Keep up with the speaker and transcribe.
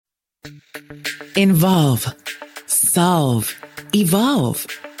Involve, solve, evolve.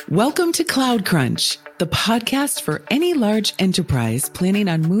 Welcome to Cloud Crunch, the podcast for any large enterprise planning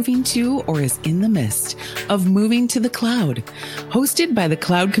on moving to or is in the midst of moving to the cloud. Hosted by the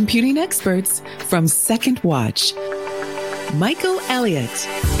cloud computing experts from Second Watch. Michael Elliott,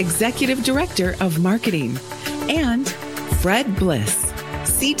 Executive Director of Marketing, and Fred Bliss,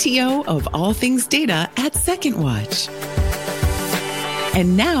 CTO of all things data at Second Watch.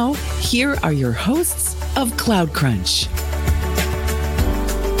 And now, here are your hosts of Cloud Crunch.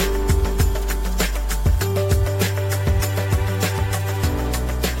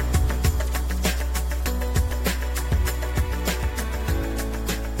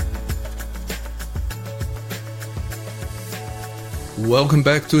 Welcome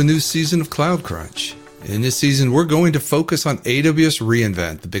back to a new season of Cloud Crunch. In this season, we're going to focus on AWS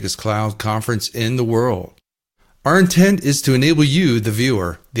reInvent, the biggest cloud conference in the world. Our intent is to enable you, the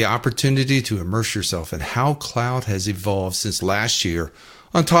viewer, the opportunity to immerse yourself in how cloud has evolved since last year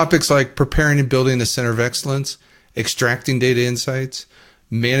on topics like preparing and building a center of excellence, extracting data insights,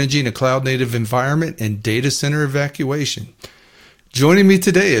 managing a cloud-native environment, and data center evacuation. Joining me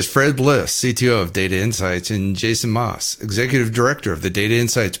today is Fred Bliss, CTO of Data Insights, and Jason Moss, Executive Director of the Data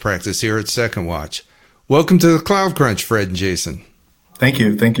Insights practice here at Second Watch. Welcome to the Cloud Crunch, Fred and Jason. Thank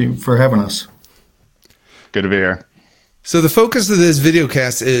you. Thank you for having us. Good to be here. So the focus of this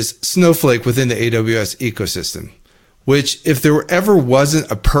videocast is Snowflake within the AWS ecosystem, which if there ever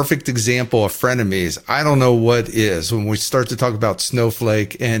wasn't a perfect example of frenemies, I don't know what is when we start to talk about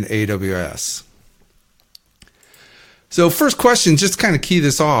Snowflake and AWS. So first question, just to kind of key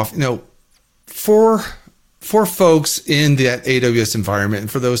this off, for folks in that AWS environment and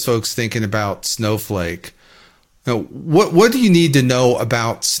for those folks thinking about Snowflake, what do you need to know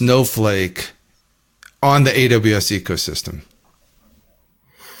about Snowflake on the AWS ecosystem?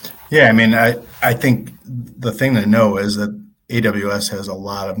 Yeah, I think the thing to know is that AWS has a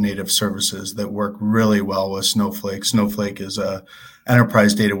lot of native services that work really well with Snowflake. Snowflake is a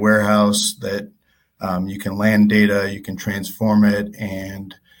enterprise data warehouse that you can land data, you can transform it,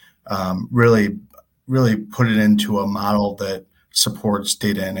 and really put it into a model that supports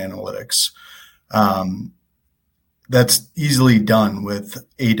data and analytics. That's easily done with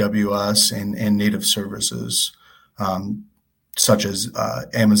AWS and native services such as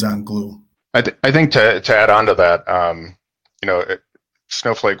Amazon Glue. I think to add on to that,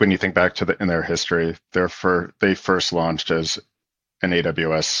 Snowflake, when you think back to in their history, they first launched as an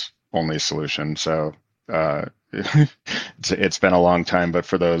AWS only solution. So it's been a long time, but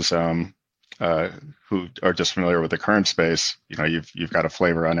for those who are just familiar with the current space, you've got a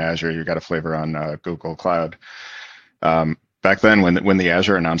flavor on Azure, you've got a flavor on Google Cloud. Back then, when the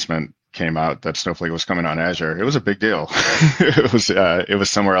Azure announcement came out that Snowflake was coming on Azure, it was a big deal. It was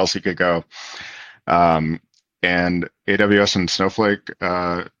somewhere else you could go. And AWS and Snowflake,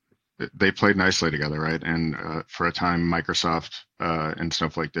 they played nicely together, right? And for a time, Microsoft and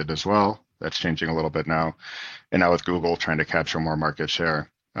Snowflake did as well. That's changing a little bit now. And now with Google trying to capture more market share,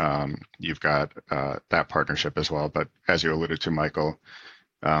 you've got that partnership as well. But as you alluded to, Michael,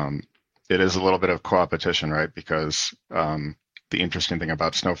 it is a little bit of co-opetition, right? Because the interesting thing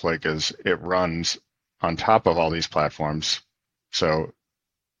about Snowflake is it runs on top of all these platforms. So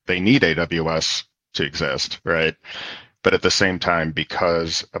they need AWS to exist, right? But at the same time,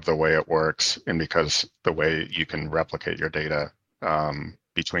 because of the way it works and because the way you can replicate your data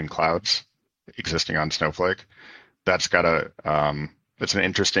between clouds existing on Snowflake, that's got it's an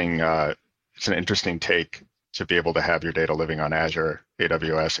interesting take to be able to have your data living on Azure,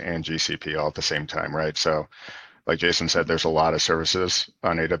 AWS, and GCP all at the same time, right? So like Jason said, there's a lot of services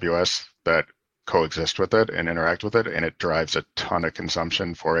on AWS that coexist with it and interact with it, and it drives a ton of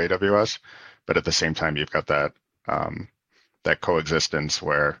consumption for AWS. But at the same time, you've got that coexistence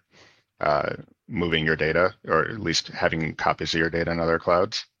where moving your data, or at least having copies of your data in other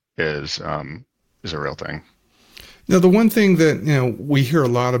clouds, is a real thing. Now, the one thing that we hear a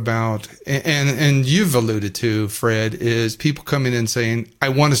lot about, and you've alluded to, Fred, is people coming in saying, "I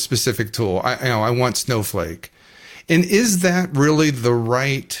want a specific tool. I want Snowflake." And is that really the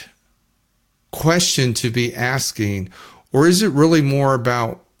right question to be asking, or is it really more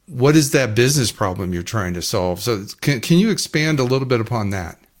about what is that business problem you're trying to solve? So, can you expand a little bit upon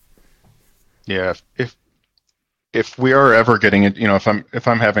that? Yeah, if we are ever getting it, if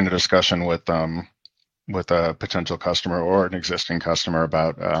I'm having a discussion with a potential customer or an existing customer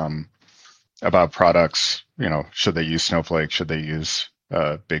about products, should they use Snowflake? Should they use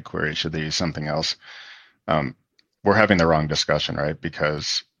BigQuery? Should they use something else? We're having the wrong discussion, right?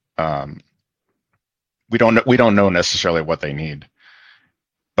 Because we don't know necessarily what they need,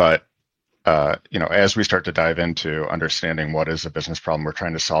 but as we start to dive into understanding what is the business problem we're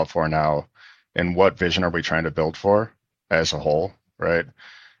trying to solve for now, and what vision are we trying to build for as a whole, right?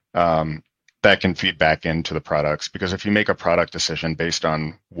 That can feed back into the products, because if you make a product decision based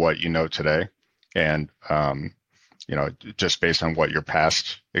on what you know today, and just based on what your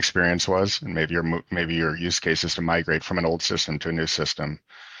past experience was, and maybe your use case is to migrate from an old system to a new system,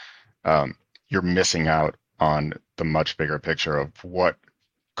 you're missing out on the much bigger picture of what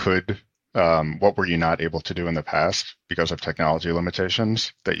were you not able to do in the past because of technology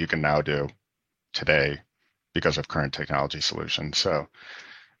limitations that you can now do today because of current technology solutions. So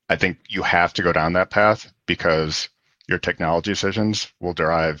I think you have to go down that path, because your technology decisions will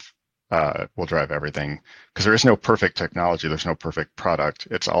drive everything. Because there is no perfect technology, there's no perfect product.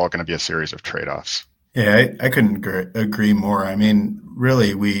 It's all going to be a series of trade-offs. Yeah, I couldn't agree more. I mean,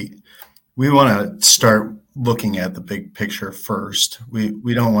 really, we want to start looking at the big picture first.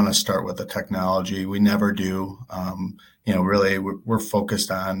 We don't want to start with the technology. We never do. Really, we're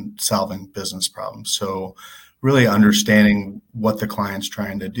focused on solving business problems. So really understanding what the client's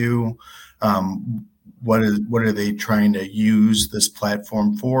trying to do, what are they trying to use this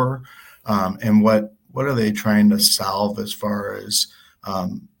platform for, and what are they trying to solve as far as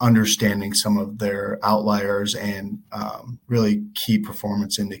understanding some of their outliers and really key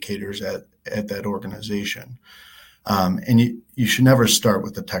performance indicators at that organization. And you should never start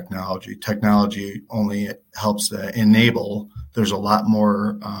with the technology. Technology only helps to enable. There's a lot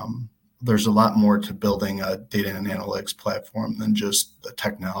more to building a data and analytics platform than just the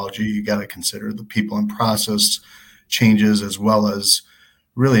technology. You got to consider the people and process changes, as well as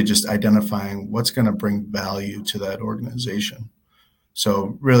really just identifying what's going to bring value to that organization.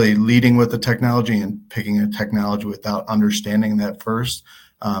 So really leading with the technology and picking a technology without understanding that first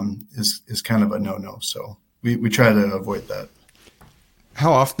is kind of a no-no. So we try to avoid that.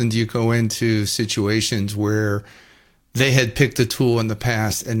 How often do you go into situations where they had picked a tool in the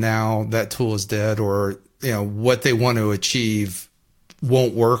past and now that tool is dead, or what they want to achieve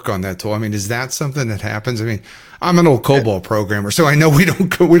won't work on that tool? I mean, is that something that happens? I mean, I'm an old COBOL programmer, so I know we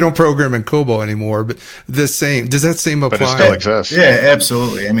don't program in COBOL anymore. But does that same apply? But it still exists. Yeah,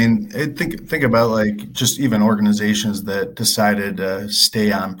 absolutely. I mean, think about like just even organizations that decided to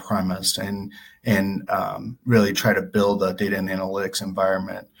stay on premise and really try to build a data and analytics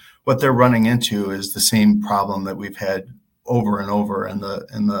environment. What they're running into is the same problem that we've had over and over in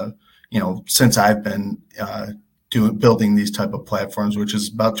the since I've been building these type of platforms, which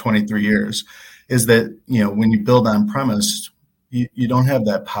is about 23 years, is that when you build on premise, you don't have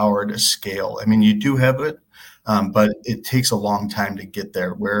that power to scale. I mean, you do have it, but it takes a long time to get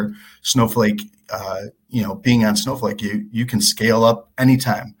there. Where Snowflake, being on Snowflake, you can scale up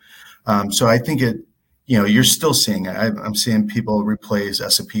anytime. So I think you're still seeing it. I'm seeing people replace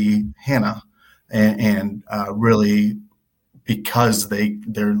SAP HANA and really because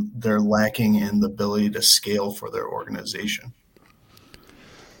they're lacking in the ability to scale for their organization.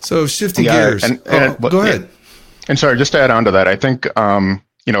 So shifting gears, go ahead. And sorry, just to add on to that, I think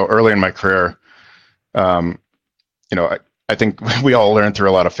early in my career, I think we all learned through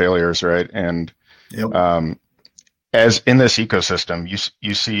a lot of failures, right? And Yep. As in this ecosystem,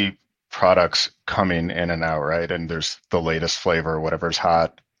 you see products coming in and out, right? And there's the latest flavor, whatever's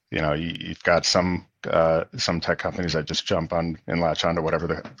hot. You've got some tech companies that just jump on and latch on to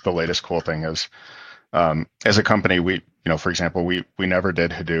whatever the latest cool thing is. As a company, for example, we never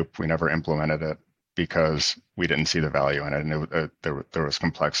did Hadoop. We never implemented it because we didn't see the value in it, and there was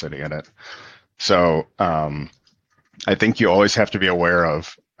complexity in it. So I think you always have to be aware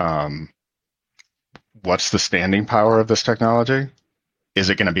of what's the standing power of this technology. Is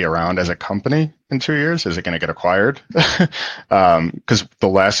it going to be around as a company in 2 years? Is it going to get acquired? Because the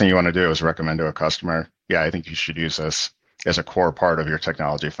last thing you want to do is recommend to a customer, yeah, I think you should use this as a core part of your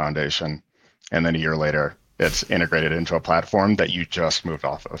technology foundation. And then a year later, it's integrated into a platform that you just moved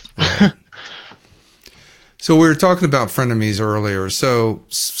off of. Right. So we were talking about frenemies earlier. So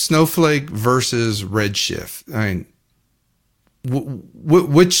Snowflake versus Redshift. I mean,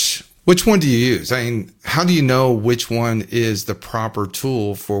 which one do you use? I mean, how do you know which one is the proper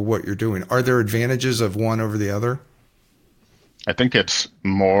tool for what you're doing? Are there advantages of one over the other? I think it's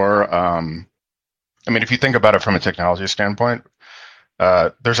more, if you think about it from a technology standpoint,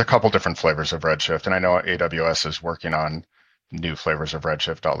 there's a couple different flavors of Redshift, and I know AWS is working on new flavors of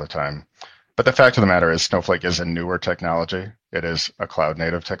Redshift all the time. But the fact of the matter is Snowflake is a newer technology. It is a cloud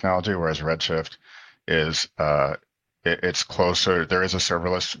native technology, whereas Redshift is it's closer. There is a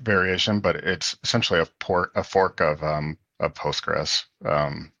serverless variation, but it's essentially a fork of Postgres.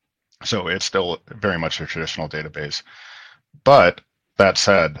 So it's still very much a traditional database. But that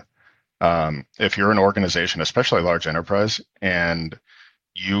said, If you're an organization, especially a large enterprise, and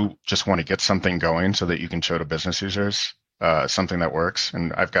you just want to get something going so that you can show to business users something that works,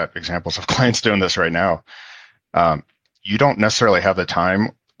 and I've got examples of clients doing this right now, you don't necessarily have the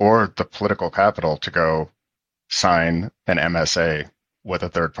time or the political capital to go sign an MSA with a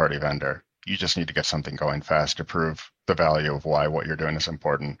third-party vendor. You just need to get something going fast to prove the value of why what you're doing is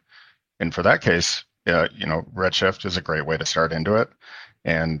important. And for that case, Redshift is a great way to start into it.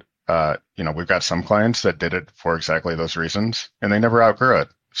 And we've got some clients that did it for exactly those reasons, and they never outgrew it.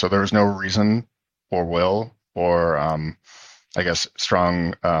 So there was no reason or will or,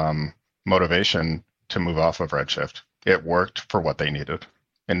 strong motivation to move off of Redshift. It worked for what they needed,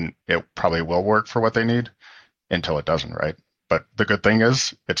 and it probably will work for what they need until it doesn't, right? But the good thing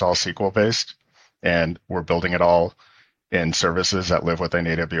is it's all SQL based, and we're building it all in services that live within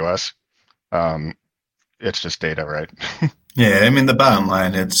AWS. It's just data, right? Yeah, I mean, the bottom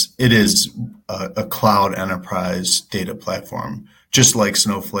line, it is a cloud enterprise data platform, just like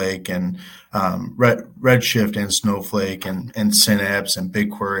Snowflake and Redshift and Snowflake and Synapse and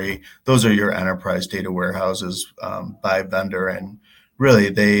BigQuery. Those are your enterprise data warehouses by vendor, and really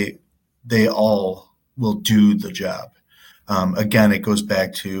they all will do the job. Again, it goes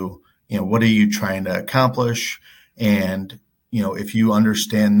back to, what are you trying to accomplish? And, if you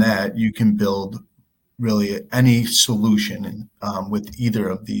understand that, you can build really any solution with either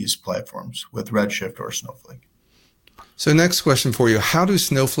of these platforms, with Redshift or Snowflake. So next question for you, how do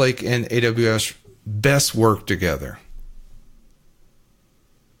Snowflake and AWS best work together?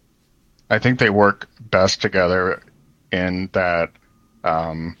 I think they work best together in that,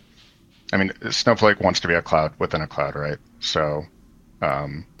 Snowflake wants to be a cloud within a cloud, right? So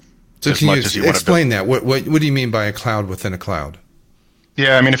can you explain that? What do you mean by a cloud within a cloud?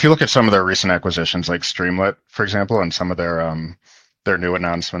 Yeah, if you look at some of their recent acquisitions, like Streamlit, for example, and some of their new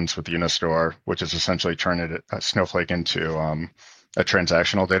announcements with Unistore, which is essentially turning Snowflake into a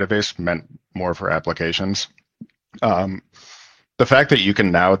transactional database meant more for applications. The fact that you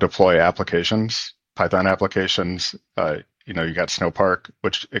can now deploy applications, Python applications, you got Snowpark,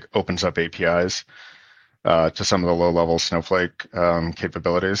 which it opens up APIs to some of the low-level Snowflake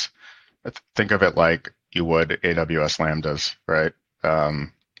capabilities. Think of it like you would AWS Lambdas, right?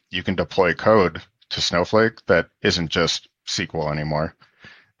 You can deploy code to Snowflake that isn't just SQL anymore.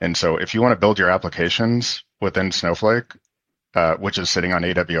 And so if you want to build your applications within Snowflake, which is sitting on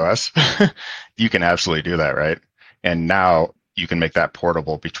AWS, you can absolutely do that, right? And now you can make that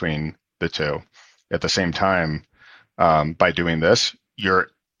portable between the two. At the same time, by doing this, you're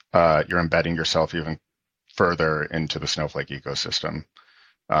embedding yourself even further into the Snowflake ecosystem.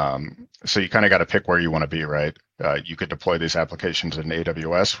 So you kind of got to pick where you want to be, right? You could deploy these applications in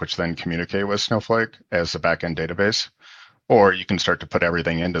AWS, which then communicate with Snowflake as the backend database, or you can start to put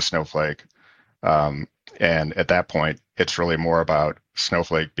everything into Snowflake. And at that point, it's really more about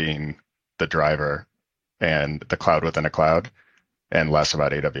Snowflake being the driver and the cloud within a cloud, and less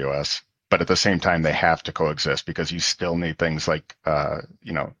about AWS. But at the same time, they have to coexist because you still need things like,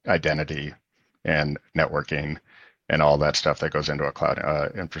 identity and networking and all that stuff that goes into a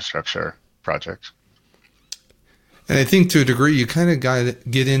cloud infrastructure project. And I think to a degree, you kind of got to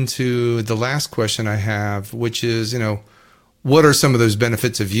get into the last question I have, which is, what are some of those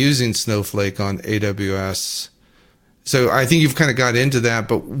benefits of using Snowflake on AWS? So I think you've kind of got into that,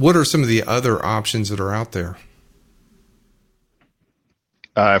 but what are some of the other options that are out there?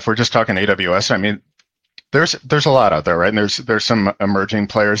 If we're just talking AWS, there's a lot out there, right? And there's some emerging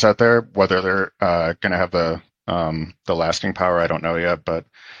players out there. Whether they're going to have the lasting power, I don't know yet. But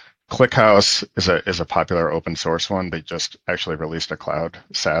ClickHouse is a popular open source one. They just actually released a cloud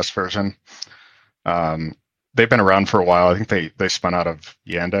SaaS version. They've been around for a while. I think they spun out of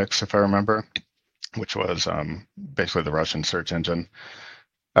Yandex, if I remember, which was basically the Russian search engine.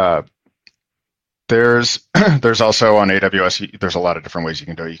 There's also on AWS, there's a lot of different ways you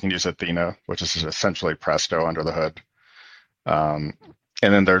can do it. You can use Athena, which is essentially Presto under the hood. And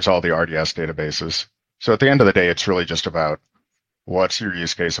then there's all the RDS databases. So at the end of the day, it's really just about what's your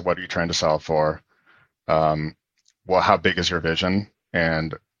use case, what are you trying to solve for, how big is your vision,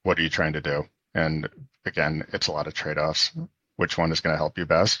 and what are you trying to do? And again, it's a lot of trade-offs. Which one is going to help you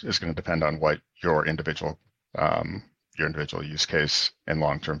best is going to depend on what your individual use case and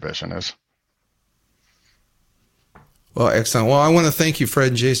long-term vision is. Well, excellent. Well, I want to thank you, Fred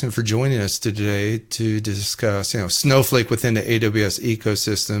and Jason, for joining us today to discuss, Snowflake within the AWS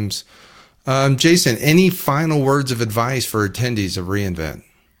ecosystems. Jason, any final words of advice for attendees of reInvent?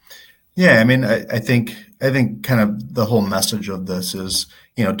 Yeah, I think kind of the whole message of this is,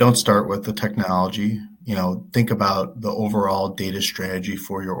 don't start with the technology, think about the overall data strategy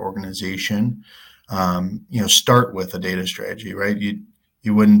for your organization. Start with a data strategy, right?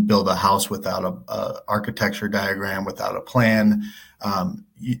 You wouldn't build a house without a architecture diagram, without a plan.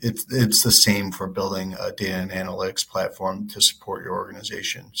 It's the same for building a data and analytics platform to support your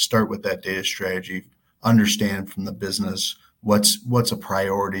organization. Start with that data strategy. Understand from the business what's a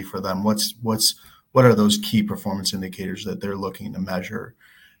priority for them. What are those key performance indicators that they're looking to measure?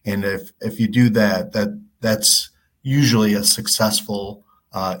 And if you do that's usually a successful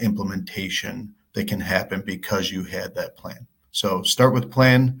implementation that can happen because you had that plan. So start with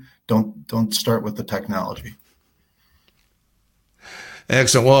plan. Don't start with the technology.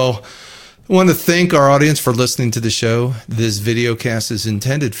 Excellent. Well, I want to thank our audience for listening to the show. This video cast is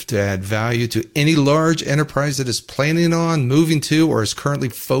intended to add value to any large enterprise that is planning on moving to or is currently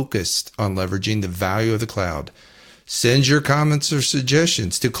focused on leveraging the value of the cloud. Send your comments or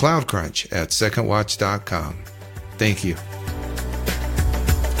suggestions to cloudcrunch@secondwatch.com. Thank you.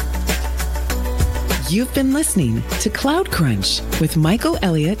 You've been listening to Cloud Crunch with Michael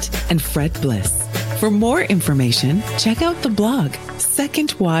Elliott and Fred Bliss. For more information, check out the blog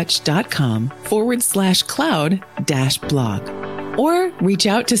secondwatch.com/cloud-blog or reach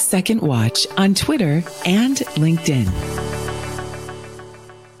out to Second Watch on Twitter and LinkedIn.